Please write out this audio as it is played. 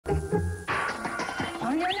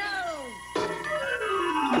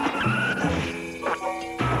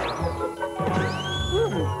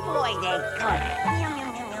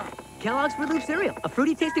Kellogg's Fruit Loop cereal, a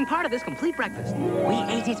fruity tasting part of this complete breakfast. We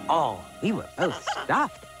ate it all. We were both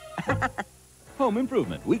stuffed. Home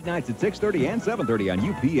Improvement, weeknights at 6:30 and 7:30 on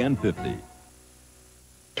UPN 50.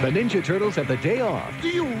 The Ninja Turtles have the day off. Do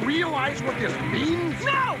you realize what this means?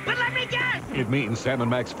 No, but let me guess! It means Sam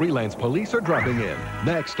and Max Freelance Police are dropping in.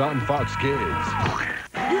 Next on Fox Kids.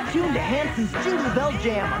 You're tuned to Hanson's Jingle Bell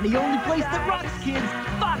Jam on the only place that rocks kids,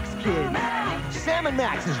 Fox Kids. Sam and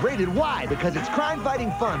Max is rated Y because it's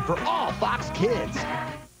crime-fighting fun for all Fox Kids.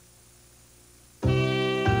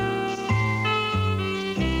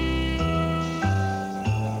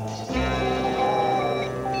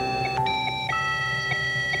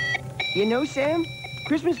 You know, Sam,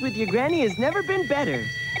 Christmas with your granny has never been better.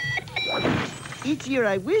 Each year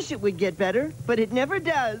I wish it would get better, but it never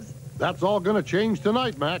does. That's all gonna change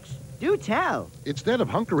tonight, Max. Do tell. Instead of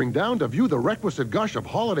hunkering down to view the requisite gush of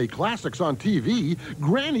holiday classics on TV,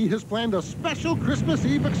 Granny has planned a special Christmas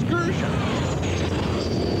Eve excursion.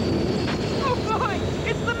 Oh, boy!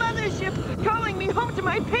 It's the mothership calling me home to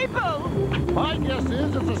my people! My guess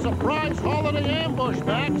is it's a surprise holiday ambush,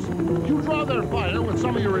 Max. You draw their fire with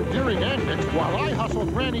some of your endearing antics while I hustle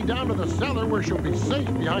Granny down to the cellar where she'll be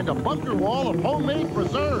safe behind a bunker wall of homemade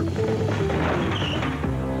preserves.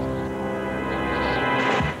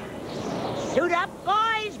 Suit up,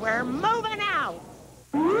 boys. We're moving out.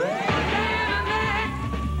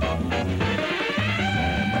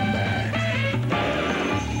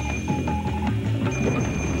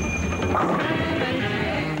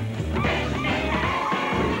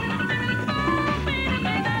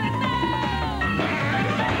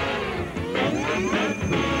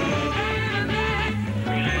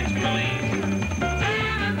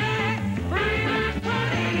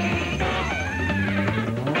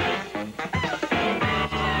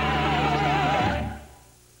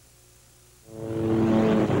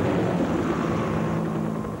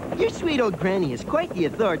 Your sweet old granny is quite the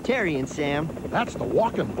authoritarian, Sam. That's the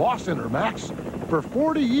walking boss in her, Max. For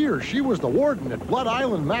 40 years, she was the warden at Blood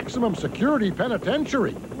Island Maximum Security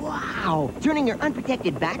Penitentiary. Wow! Turning her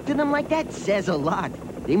unprotected back to them like that says a lot.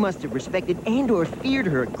 They must have respected and/or feared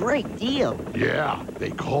her a great deal. Yeah,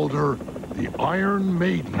 they called her the Iron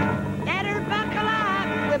Maiden. Better buckle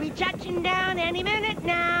up. We'll be touching down any minute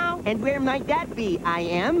now. And where might that be, I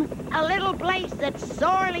am? A little place that's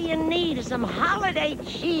sorely in need of some holiday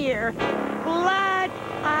cheer. Blood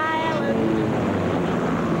Island.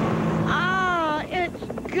 Ah, it's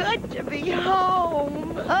good to be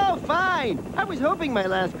home. Oh, fine. I was hoping my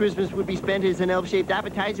last Christmas would be spent as an elf-shaped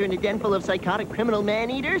appetizer in a den full of psychotic criminal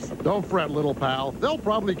man-eaters. Don't fret, little pal. They'll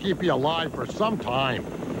probably keep you alive for some time.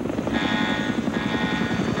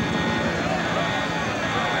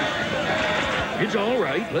 It's all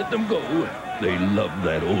right. Let them go. They love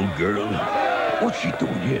that old girl. What's she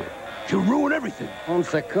doing here? She'll ruin everything. On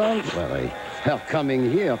the contrary, her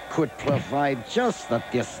coming here could provide just the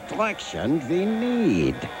distraction we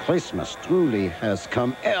need. Christmas truly has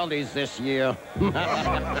come early this year.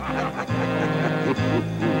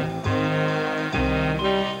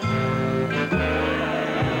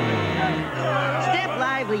 Step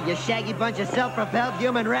lively, you shaggy bunch of self-propelled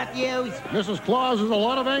human refuse. Mrs. Claus has a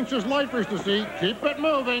lot of anxious lifers to see. Keep it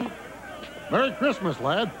moving. Merry Christmas,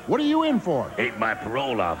 lad. What are you in for? Ate my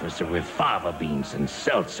parole officer with fava beans and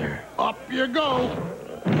seltzer. Up you go.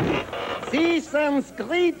 Season's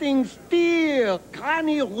greetings, dear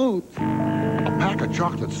Granny Root. A pack of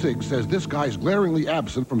chocolate cigs says this guy's glaringly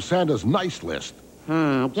absent from Santa's nice list.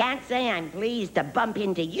 Can't say I'm pleased to bump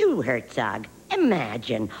into you, Herzog.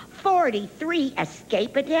 Imagine, 43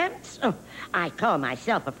 escape attempts? Oh, I call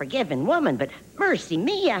myself a forgiving woman, but mercy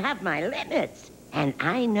me, I have my limits. And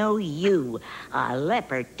I know you. A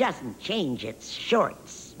leopard doesn't change its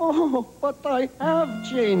shorts. Oh, but I have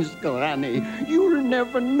changed, Granny. You'll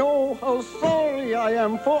never know how sorry I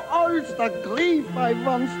am for all the grief I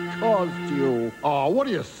once caused you. Oh, what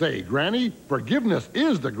do you say, Granny? Forgiveness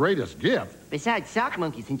is the greatest gift. Besides sock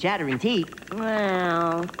monkeys and chattering teeth.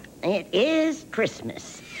 Well, it is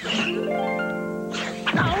Christmas.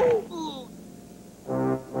 No!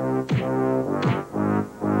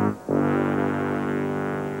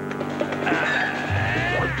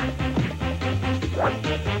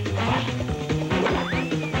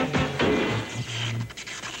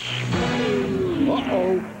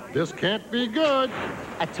 Uh-oh. This can't be good.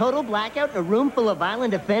 A total blackout in a room full of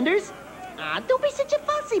violent offenders? Ah, don't be such a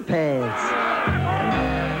fussy pants.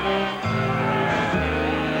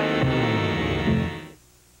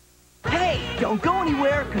 Hey, don't go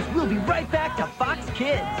anywhere, because we'll be right back to Fox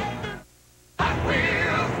Kids. Hot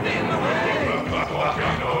wheels in the way.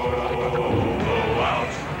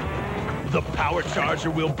 The power charger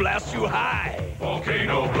will blast you high.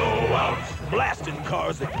 Volcano blowouts. Blasting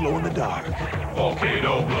cars that glow in the dark.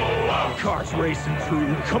 Volcano blowouts. Cars racing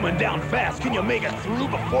through, coming down fast. Can you make it through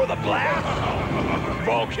before the blast?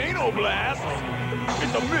 Volcano blast.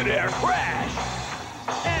 It's a mid-air crash.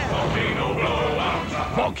 Volcano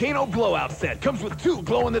blowout. Volcano blowout set comes with 2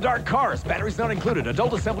 glow-in-the-dark cars. Batteries not included.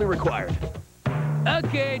 Adult assembly required.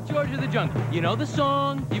 Okay, George of the Jungle. You know the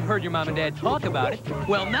song. You've heard your mom and dad talk about it.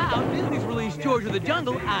 Well, now Disney's released George of the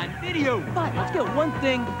Jungle on video. But let's get one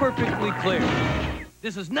thing perfectly clear.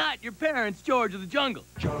 This is not your parents' George of the Jungle.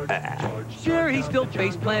 Sure, he still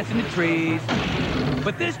face plants in the trees.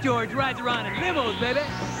 But this George rides around in limos, baby.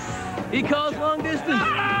 He calls long distance.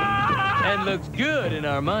 And looks good in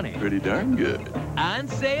our money. Pretty darn good. On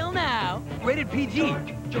sale now. Rated PG.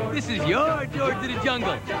 This is your George of the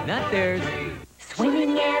Jungle, not theirs.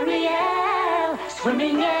 Swimming Ariel,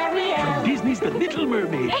 swimming Ariel. From Disney's The Little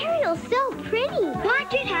Mermaid. Ariel's so pretty.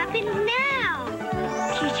 Watch it happen now.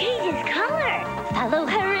 She changes color. Follow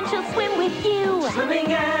her and she'll swim with you.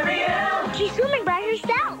 Swimming Ariel. She's swimming by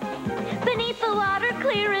herself. Beneath the water,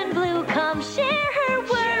 clear and blue, come share her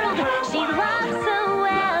world. She loves so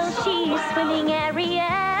well. She's swimming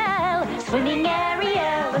Ariel, swimming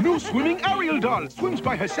Ariel. New swimming Ariel doll. Swims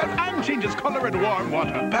by herself and changes color in warm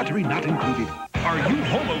water. Battery not included. Are you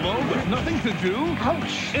home alone with nothing to do?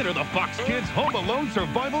 Ouch! Enter the Fox Kids Home Alone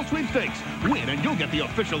Survival Sweepstakes. Win and you'll get the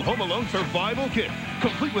official Home Alone Survival Kit,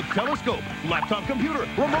 complete with telescope, laptop computer,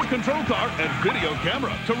 remote control car, and video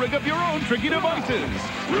camera to rig up your own tricky devices.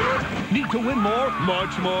 Need to win more?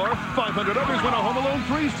 Much more? 500 others win a Home Alone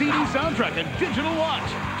 3 CD soundtrack and digital watch.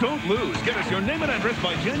 Don't lose. Get us your name and address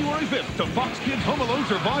by January 5th to Fox Kids Home Alone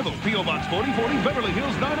Survival, P.O. Box 4040, Beverly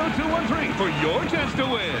Hills 90213 for your chance to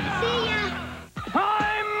win. See ya.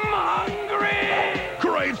 I'm hungry!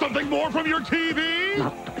 Crave something more from your TV?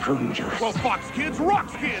 Not prune juice. Well, Fox Kids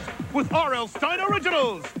rocks kids with R.L. Stein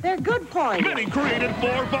Originals. They're good for you. Many created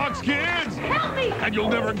for Fox Kids. Help me. And you'll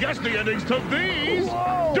never guess the endings to these.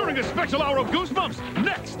 Whoa. During a special hour of Goosebumps,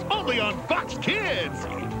 next, only on Fox Kids.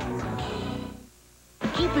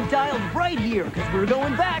 Keep it dialed right here, because we're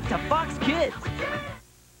going back to Fox Kids.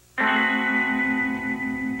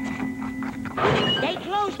 Stay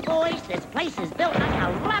close, boys. This place is built like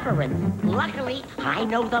a labyrinth. Luckily, I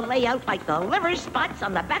know the layout like the liver spots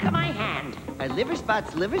on the back of my hand. Are liver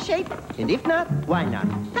spots liver shaped? And if not, why not?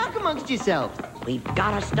 Talk amongst yourselves. We've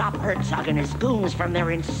got to stop Herzog and his goons from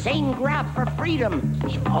their insane grab for freedom.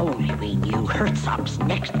 If only we knew Herzog's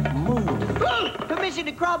next move. Permission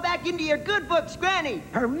to crawl back into your good books, Granny.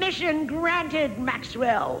 Permission granted,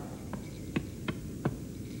 Maxwell.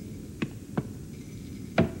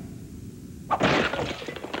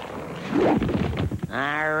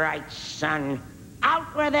 All right, son.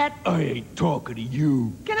 Out with it. I ain't talking to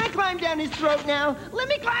you. Can I climb down his throat now? Let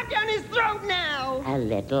me climb down his throat now. A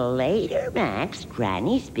little later, Max.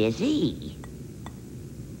 Granny's busy.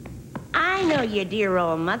 I know your dear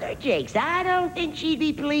old mother, Jakes. I don't think she'd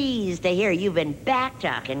be pleased to hear you've been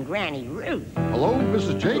back-talking Granny Ruth. Hello,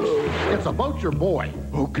 Mrs. Jakes? It's about your boy.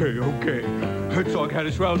 Okay. Herzog had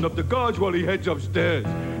us round up the guards while he heads upstairs.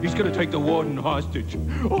 He's gonna take the warden hostage.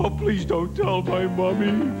 Oh, please don't tell my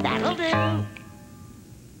mommy. That'll do.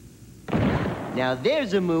 Now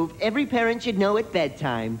there's a move every parent should know at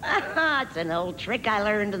bedtime. It's an old trick I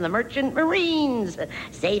learned in the Merchant Marines.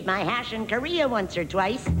 Saved my hash in Korea once or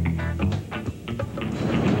twice.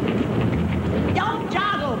 Don't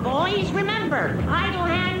joggle, boys. Remember, idle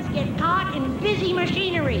hands get caught in busy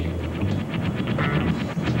machinery.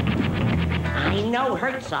 I know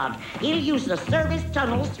Herzog. He'll use the service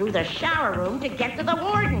tunnels through the shower room to get to the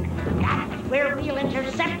warden. That's where we'll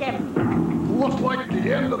intercept him. Looks like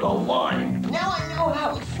the end of the line. Now I know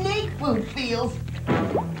how snake food feels.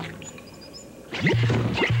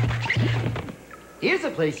 Here's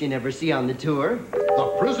a place you never see on the tour.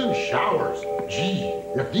 The prison showers. Gee,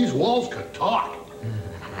 if these walls could talk.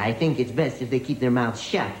 I think it's best if they keep their mouths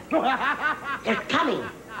shut. They're coming.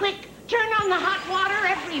 Quick, turn on the hot water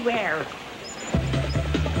everywhere.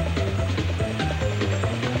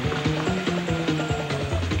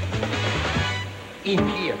 In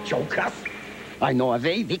here, jokers. I know a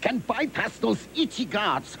way we can bypass those itchy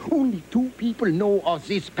guards. Only 2 people know of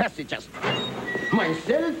these passages.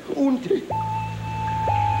 Myself and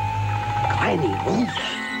Granny Ruth.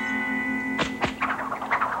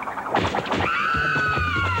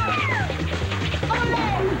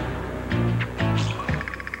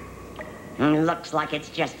 Looks like it's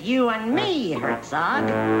just you and me, Herzog.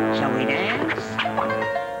 Shall we dance?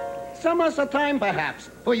 Some other time, perhaps.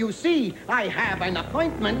 For you see, I have an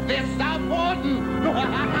appointment with the warden.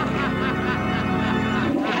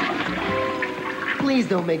 Please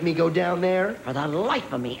don't make me go down there. For the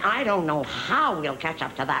life of me, I don't know how we'll catch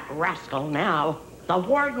up to that rascal now. The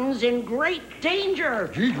warden's in great danger.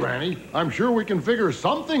 Gee, Granny, I'm sure we can figure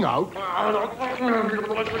something out. Top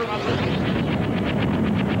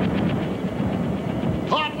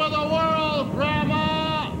of the world,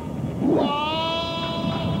 Grandma!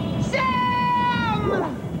 Whoa!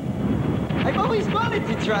 Sam! I've always wanted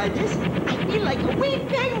to try this. I feel like a wee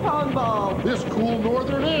ping pong ball. This cool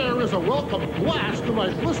northern air is a welcome blast to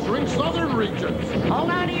my blistering southern regions. Hold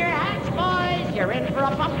on to your hats, boys. You're in for a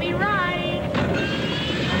bumpy ride.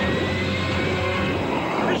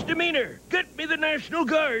 Misdemeanor! Get me the National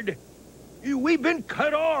Guard! We've been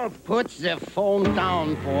cut off! Put the phone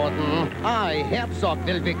down, Warden. I, Herzog,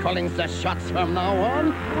 will be calling the shots from now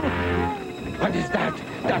on. What is that?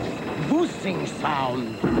 That whoosing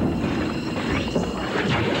sound.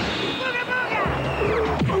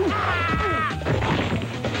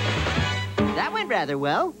 That went rather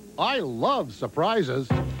well. I love surprises.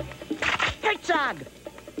 Herzog!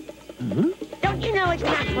 Don't you know it's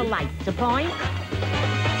not polite to point?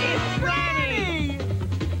 It's Granny!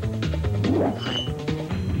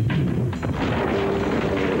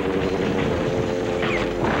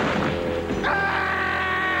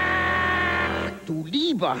 Du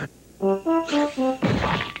lieber.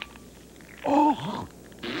 Oh.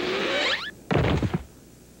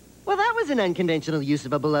 Well, that was an unconventional use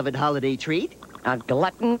of a beloved holiday treat. A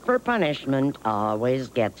glutton for punishment always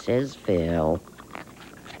gets his fill.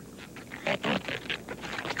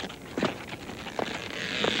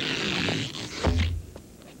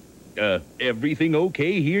 Everything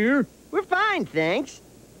okay here? We're fine, thanks.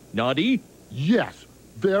 Naughty? Yes,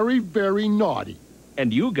 very, very naughty.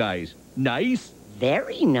 And you guys, nice?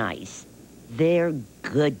 Very nice. They're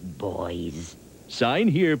good boys. Sign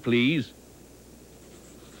here, please.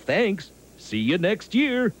 Thanks. See you next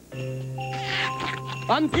year.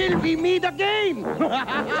 Until we meet again!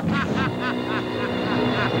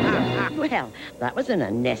 Well, that was an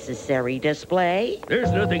unnecessary display.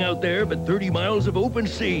 There's nothing out there but 30 miles of open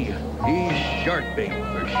sea. He's shark bait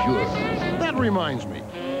for sure. That reminds me.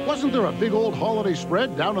 Wasn't there a big old holiday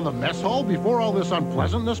spread down in the mess hall before all this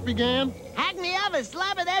unpleasantness began? Hack me up a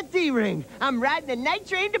slab of that D-ring. I'm riding the night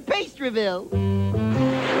train to Pastryville.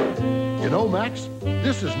 You know, Max,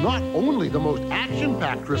 this is not only the most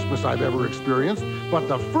action-packed Christmas I've ever experienced, but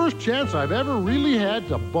the first chance I've ever really had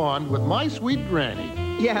to bond with my sweet Granny.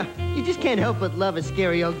 Yeah, you just can't help but love a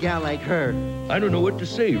scary old gal like her. I don't know what to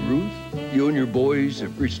say, Ruth. You and your boys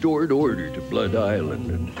have restored order to Blood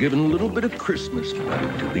Island and given a little bit of Christmas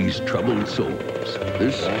light to these troubled souls.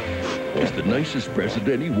 This is the nicest present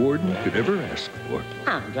any warden could ever ask for.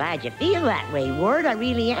 I'm glad you feel that way, Ward. I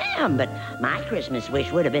really am. But my Christmas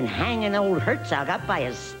wish would have been hanging old Herzog up by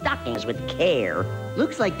his stockings with care.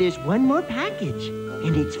 Looks like there's one more package,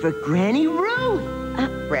 and it's for Granny Ruth. A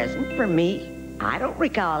present for me? I don't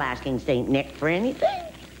recall asking St. Nick for anything.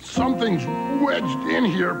 Something's wedged in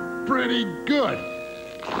here pretty good.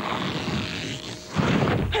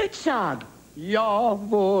 Herzog!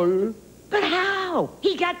 Jawohl. But how?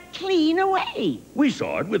 He got clean away. We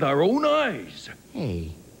saw it with our own eyes.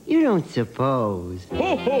 Hey, you don't suppose.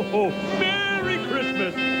 Ho, ho, ho! Merry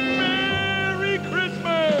Christmas! Merry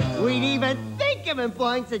Christmas! We'd even think of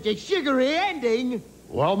employing such a sugary ending.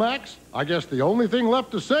 Well, Max, I guess the only thing left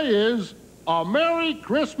to say is, a Merry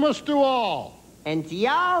Christmas to all. And to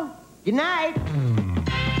y'all, good night.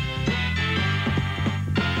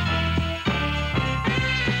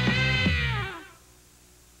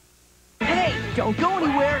 Hey, don't go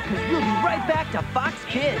anywhere, because we'll be right back to Fox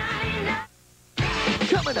Kids.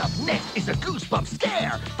 Coming up next is a goosebump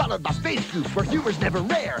scare, followed by Space Goose, where humor's never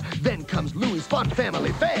rare. Then comes Louie's Fun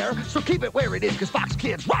Family Fair, so keep it where it is, because Fox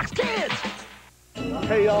Kids rocks kids!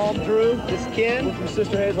 Hey y'all, I'm Drew. This is Ken. We're from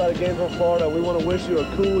Sister Hayes out of Gainesville, Florida. We want to wish you a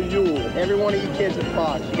cool Yule. Every one of you kids at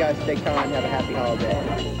Fox, you guys stay kind and have a happy holiday.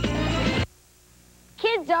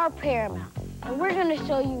 Kids are paramount, and we're going to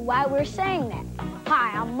show you why we're saying that.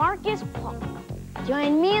 Hi, I'm Marcus Paul.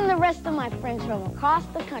 Join me and the rest of my friends from across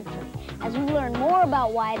the country as we learn more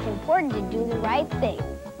about why it's important to do the right thing.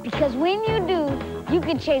 Because when you do, you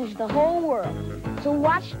can change the whole world. So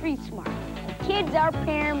watch Street Smart, Kids Are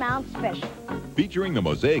Paramount Special. Featuring the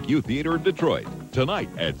Mosaic Youth Theater of Detroit, tonight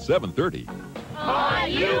at 7:30. On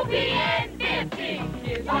UPN 50,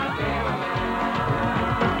 Kids Are Paramount.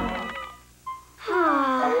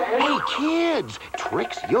 Hey, kids,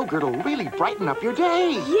 Trix yogurt will really brighten up your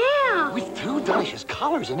day. Yeah! With 2 delicious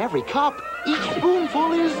colors in every cup, each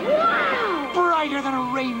spoonful is brighter than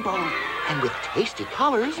a rainbow. And with tasty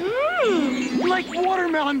colors, like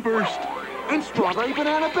watermelon burst. and strawberry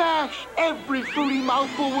banana bash. Every fruity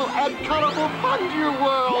mouthful will add colorful fun to your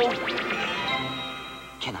world.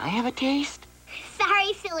 Can I have a taste?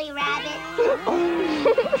 Sorry, silly rabbit.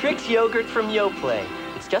 Trix yogurt from YoPlay.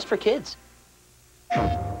 It's just for kids.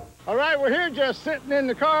 All right, we're here just sitting in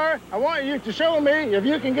the car. I want you to show me if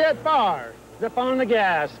you can get far. Step on the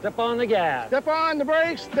gas, step on the gas. Step on the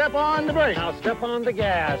brakes, step on the brakes. Now step on the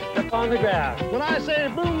gas, step on the gas. When I say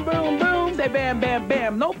boom, boom, boom, say bam, bam,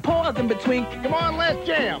 bam. No pause in between. Come on, let's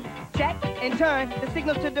jam. Check and turn the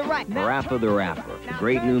signal to the right. Rapper the Rapper, a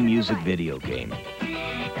great new music video game.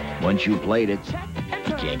 Once you played it,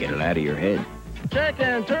 you can't get it out of your head. Check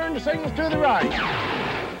and turn the signals to the right.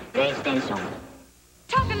 PlayStation.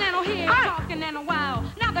 Talking nano here, talking nano wow.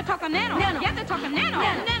 Now they're talking nano. Yeah, they're talking nano.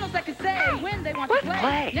 Nano's that can say when they want to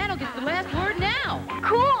play. Nano gets the last word now.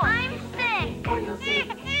 Cool. I'm sick.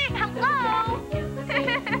 Hello.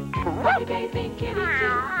 Baby kitty too.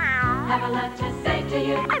 Have a lot to say to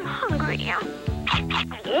you. I'm hungry.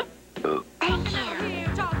 Thank you.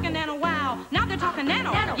 Talking nano wow. Now they're talking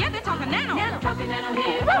nano. Yeah, they're talking nano. Talking nano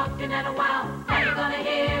here, talking nano wow. Now you're gonna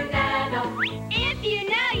hear nano. If you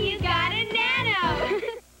know, you got a nano.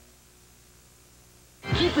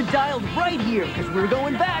 Keep it dialed right here, because we're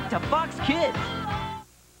going back to Fox Kids.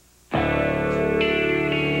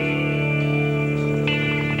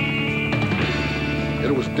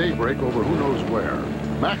 It was daybreak over who knows where.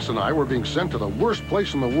 Max and I were being sent to the worst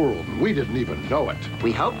place in the world, and we didn't even know it.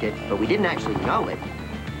 We hoped it, but we didn't actually know it.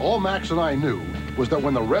 All Max and I knew was that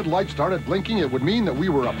when the red light started blinking, it would mean that we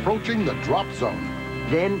were approaching the drop zone.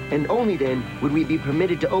 Then, and only then, would we be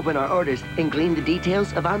permitted to open our orders and glean the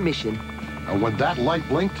details of our mission. And when that light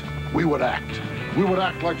blinked, we would act. We would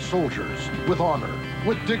act like soldiers, with honor,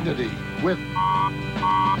 with dignity, with... Mine!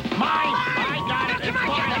 I got it! It's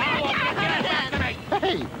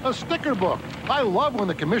Hey, a sticker book. I love when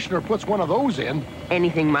the commissioner puts one of those in.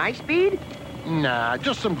 Anything my speed? Nah,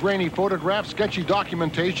 just some grainy photographs, sketchy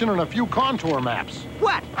documentation, and a few contour maps.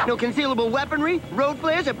 What? No concealable weaponry, road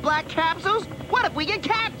flares, or black capsules? What if we get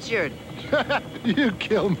captured? You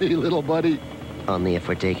kill me, little buddy. Only if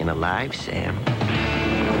we're taken alive, Sam.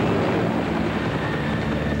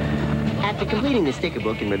 After completing the sticker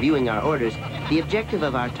book and reviewing our orders, the objective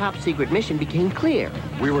of our top-secret mission became clear.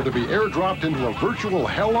 We were to be airdropped into a virtual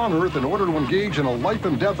hell on Earth in order to engage in a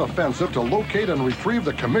life-and-death offensive to locate and retrieve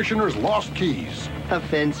the Commissioner's lost keys.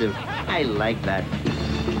 Offensive. I like that.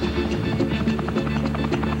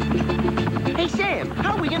 Hey, Sam,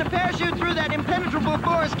 how are we going to parachute through that impenetrable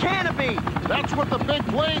forest canopy? That's what the big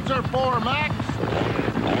blades are for, Max.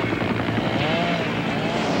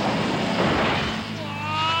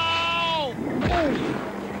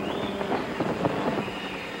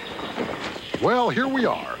 Well, here we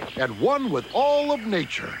are, at one with all of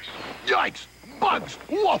nature. Yikes! Bugs!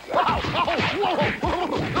 Whoa!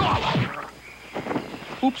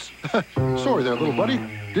 Whoa! Oops. Sorry there, little buddy.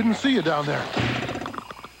 Didn't see you down there.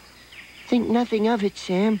 Think nothing of it,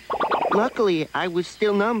 Sam. Luckily, I was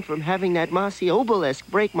still numb from having that mossy obelisk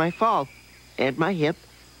break my fall, and my hip,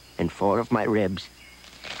 and 4 of my ribs.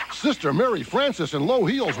 Sister Mary Frances in low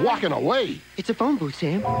heels walking away. It's a phone booth,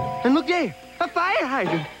 Sam. And look there, a fire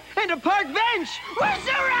hydrant and a park bench. We're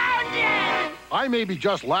surrounded! I may be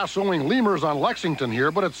just lassoing lemurs on Lexington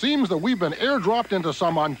here, but it seems that we've been airdropped into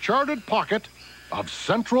some uncharted pocket of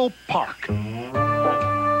Central Park.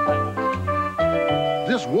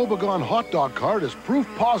 This Wobegon hot dog card is proof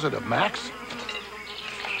positive, Max.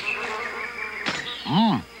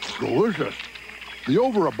 Mmm, delicious. The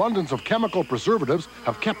overabundance of chemical preservatives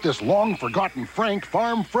have kept this long-forgotten Frank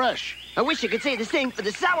farm fresh. I wish I could say the same for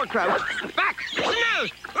the sauerkraut. Back!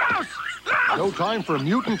 Snooze! Gross! No time for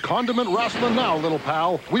mutant condiment wrestling now, little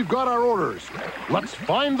pal. We've got our orders. Let's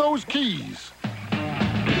find those keys.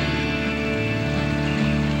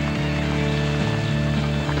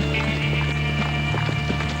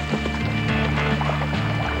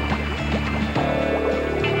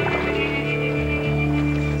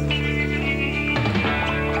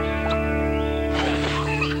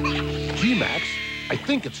 Gee, Max, I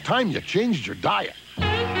think it's time you changed your diet.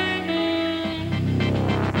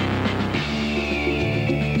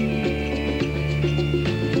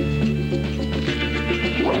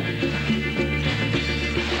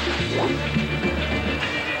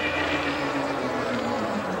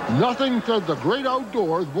 Nothing says the great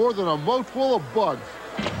outdoors more than a mouthful of bugs.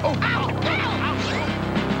 Oh! Ow! Ow!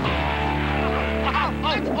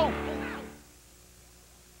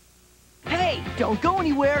 Hey, don't go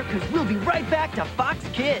anywhere, because we'll be right back to Fox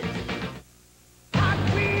Kids. Hot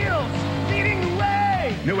Wheels, leading the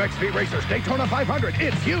way. New XP Racers Daytona 500,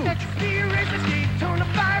 it's huge. XP Racers Daytona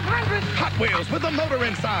 500. Hot Wheels with a motor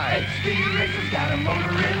inside. XD Racer's got a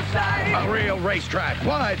motor inside. A real racetrack,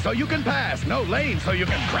 wide so you can pass, no lane so you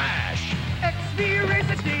can crash. XD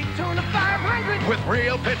Racer Daytona 500. With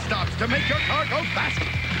real pit stops to make your car go fast.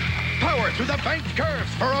 Power through the banked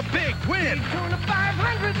curves for a big win. Daytona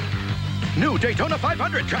 500. New Daytona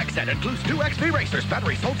 500 track set includes 2 XD Racers,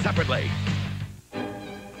 batteries sold separately.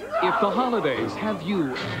 If the holidays have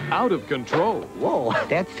you out of control. Whoa,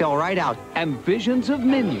 that fell right out. And visions of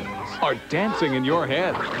minions are dancing in your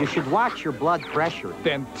head. You should watch your blood pressure.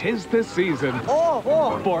 Then 'tis the season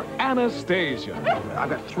for Anastasia.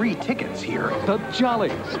 I've got 3 tickets here. The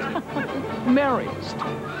jolliest, merriest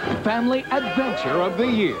family adventure of the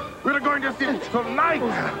year. We're going to see it tonight.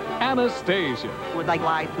 Anastasia. Would I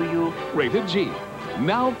lie to you? Rated G.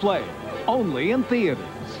 Now playing only in theaters.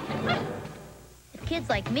 If kids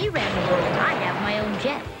like me ran the world, I'd have my own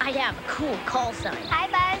jet. I'd have a cool call sign. Hi,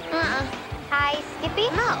 Buzz. Hi, Skippy.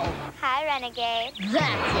 No. Hi, Renegade.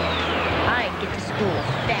 That's it. I'd get to school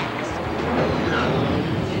fast.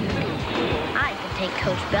 I could take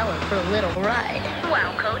Coach Bella for a little ride.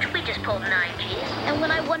 Wow, Coach, we just pulled 9 Gs. And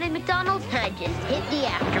when I wanted McDonald's, I just hit the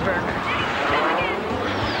afterburner.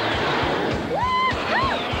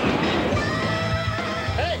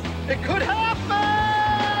 Hey, it could happen!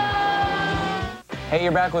 Hey,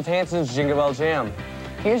 you're back with Hanson's Jingle Bell Jam.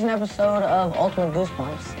 Here's an episode of Ultimate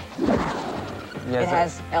Goosebumps. Yes, it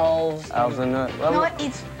has elves. Elves in it. You know what?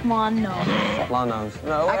 It's lawn gnomes. Lawn gnomes.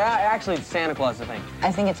 No, actually, it's Santa Claus, I think.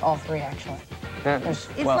 I think it's all 3, actually. Yeah, It's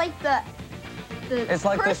well, it's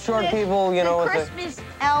like the short people, you know, with Christmas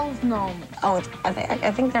elves gnomes. Oh,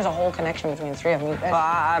 I think there's a whole connection between the 3 of them.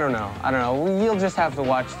 I don't know. You'll just have to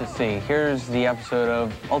watch to see. Here's the episode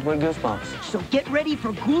of Ultimate Goosebumps. So get ready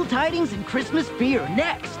for ghoul tidings and Christmas fear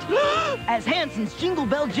next, as Hanson's Jingle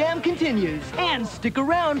Bell Jam continues. And stick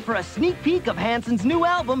around for a sneak peek of Hanson's new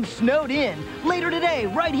album, Snowed In, later today,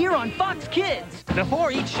 right here on Fox Kids.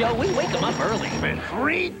 Before each show, we wake them up early. At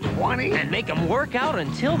 3:20? And make them work out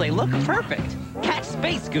until they look perfect. Catch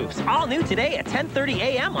Space Goofs, all new today at 10:30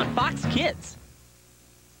 a.m. on Fox Kids.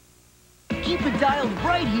 Keep it dialed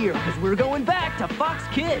right here, because we're going back to Fox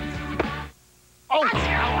Kids. Oh!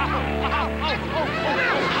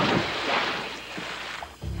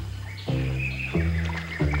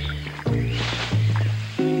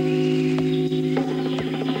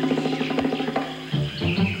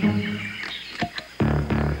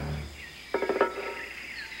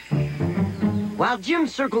 While Jim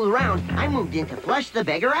circled around, I moved in to flush the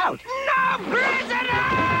beggar out. No prisoners!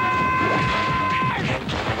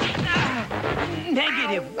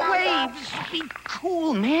 Negative waves. Be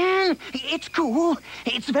cool, man. It's cool.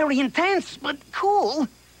 It's very intense, but cool.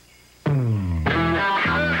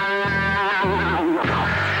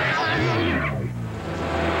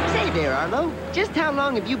 Say there, Arlo. Just how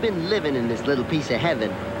long have you been living in this little piece of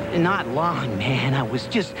heaven? Not long, man. I was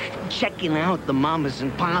just checking out the Mamas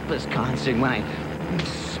and Papas concert when I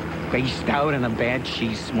spaced out in a bad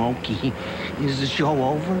cheese smoky. Is the show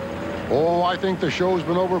over? Oh, I think the show's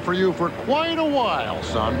been over for you for quite a while,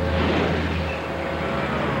 son.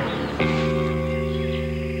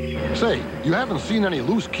 Say, you haven't seen any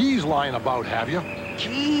loose keys lying about, have you?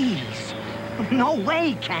 Keys? No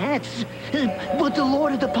way, Cats. But the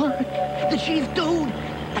Lord of the Park, the chief dude,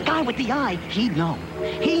 the guy with the eye, he'd know.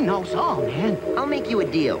 He knows all, man. I'll make you a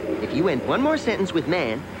deal. If you end one more sentence with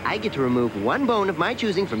man, I get to remove 1 bone of my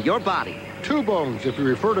choosing from your body. 2 bones if you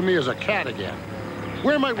refer to me as a cat again.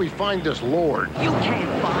 Where might we find this Lord? You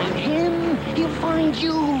can't find him. He'll find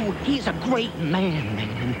you. He's a great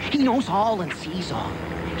man. He knows all and sees all.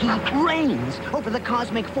 He reigns over the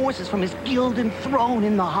cosmic forces from his gilded throne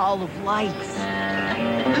in the Hall of Lights.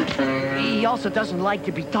 He also doesn't like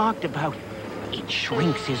to be talked about. It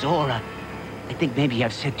shrinks his aura. I think maybe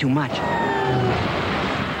I've said too much.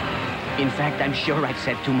 In fact, I'm sure I've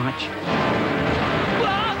said too much.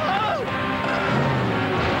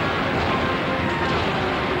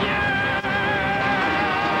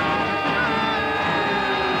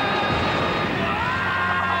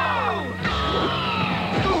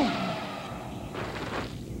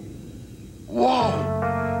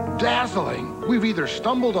 Whoa! Dazzling. We've either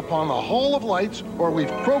stumbled upon the Hall of Lights or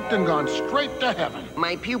we've croaked and gone straight to heaven.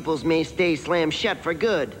 My pupils may stay slammed shut for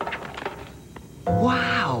good.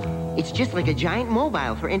 Wow! It's just like a giant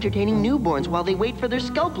mobile for entertaining newborns while they wait for their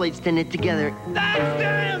skull plates to knit together. That's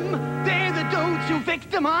them! They're the dudes who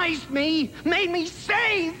victimized me, made me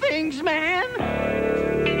say things, man!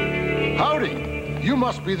 Howdy! You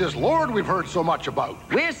must be this Lord we've heard so much about.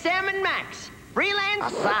 We're Sam and Max,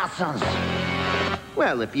 freelance assassins.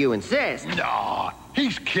 Well, if you insist. Nah,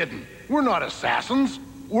 he's kidding. We're not assassins.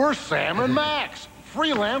 We're Sam and Max,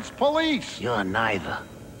 Freelance Police. You're neither.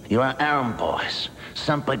 You're errand boys,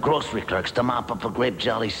 sent by grocery clerks to mop up a grape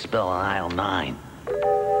jelly spill on aisle 9.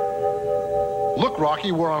 Look,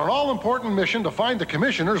 Rocky, we're on an all-important mission to find the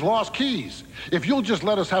commissioner's lost keys. If you'll just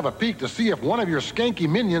let us have a peek to see if one of your skanky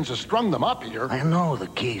minions has strung them up here. I know the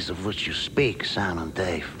keys of which you speak, Sam and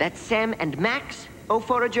Dave. That's Sam and Max,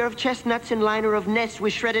 forager of chestnuts and liner of nests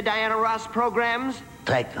with shredded Diana Ross programs.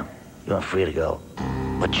 Take them. You're free to go.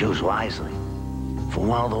 But choose wisely. For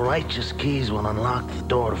while the righteous keys will unlock the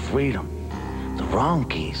door to freedom, the wrong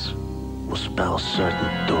keys will spell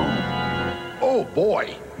certain doom. Oh,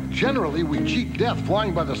 boy. Generally, we cheat death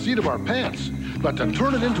flying by the seat of our pants. But to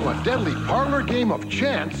turn it into a deadly parlor game of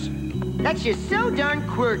chance... That's just so darn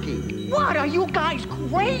quirky. What, are you guys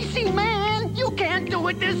crazy, man? You can't do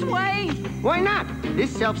it this way. Why not?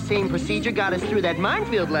 This self-same procedure got us through that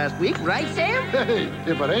minefield last week, right, Sam? Hey,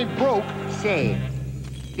 if it ain't broke... Say,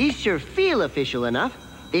 these sure feel official enough.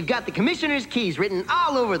 They've got the commissioner's keys written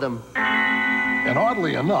all over them. And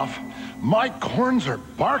oddly enough, my corns are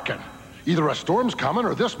barking. Either a storm's coming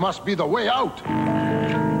or this must be the way out.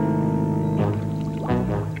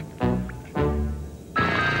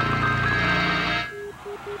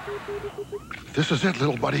 This is it,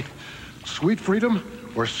 little buddy. Sweet freedom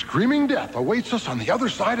or screaming death awaits us on the other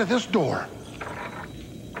side of this door.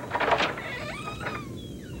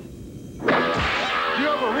 You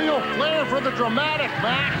have a real flair for the dramatic,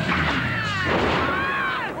 Max.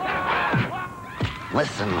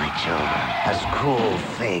 Listen, my children, as cruel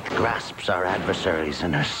fate grasps our adversaries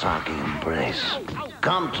in her soggy embrace.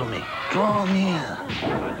 Come to me, draw near.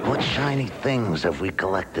 What shiny things have we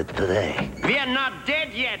collected today? We're not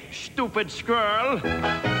dead yet, stupid squirrel.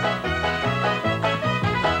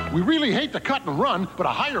 We really hate to cut and run, but a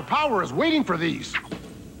higher power is waiting for these.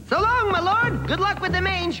 So long, my lord. Good luck with the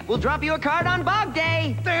mange. We'll drop you a card on Bog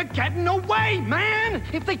Day. They're getting away, man.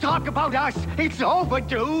 If they talk about us, it's over,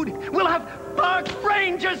 dude. We'll have park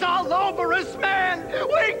rangers all over us, man.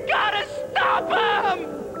 We gotta stop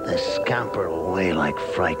them. They scamper away like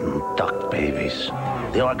frightened duck babies.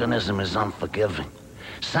 The organism is unforgiving.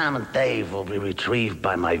 Sam and Dave will be retrieved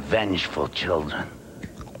by my vengeful children.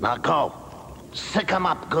 Now go. Sick them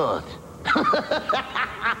up good.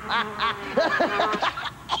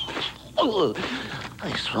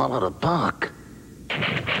 I swallowed a bug.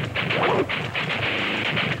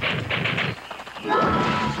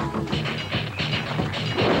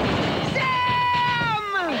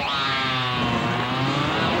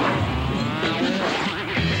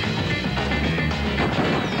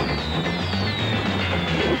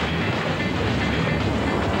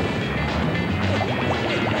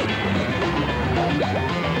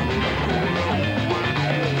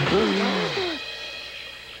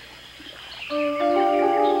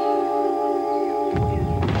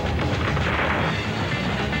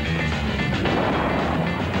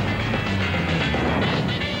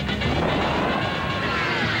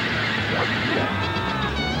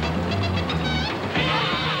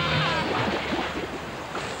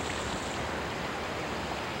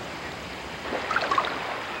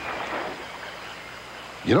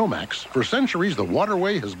 You know, Max, for centuries, the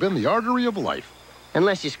waterway has been the artery of life.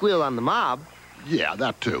 Unless you squeal on the mob. Yeah,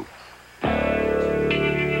 that too.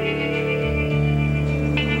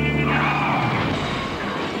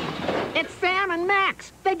 It's Sam and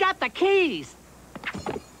Max. They got the keys.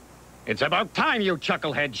 It's about time you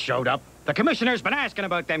chuckleheads showed up. The commissioner's been asking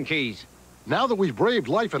about them keys. Now that we've braved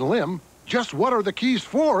life and limb, just what are the keys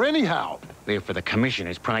for, anyhow? They're for the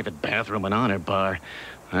commissioner's private bathroom and honor bar.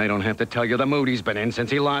 I don't have to tell you the mood he's been in since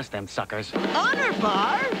he lost them suckers. Honor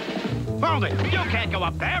bar? Hold it! You can't go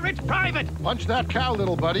up there! It's private! Punch that cow,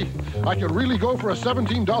 little buddy. I could really go for a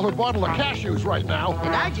 $17 bottle of cashews right now.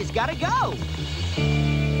 And I just gotta go.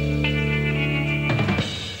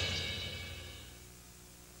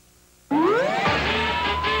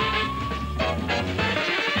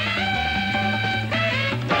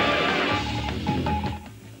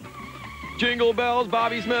 Jingle bells,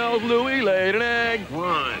 Bobby smells, Louie laid an egg.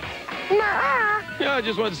 What? Yeah, I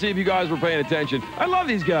just wanted to see if you guys were paying attention. I love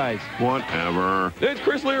these guys. Whatever. It's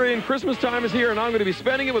Chris Leary, and Christmas time is here, and I'm going to be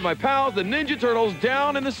spending it with my pals, the Ninja Turtles,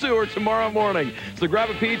 down in the sewer tomorrow morning. So grab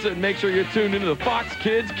a pizza and make sure you're tuned into the Fox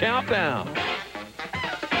Kids Countdown.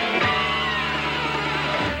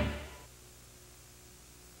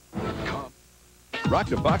 Rock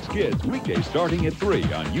the Fox Kids, weekdays starting at 3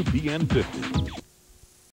 on UPN 50.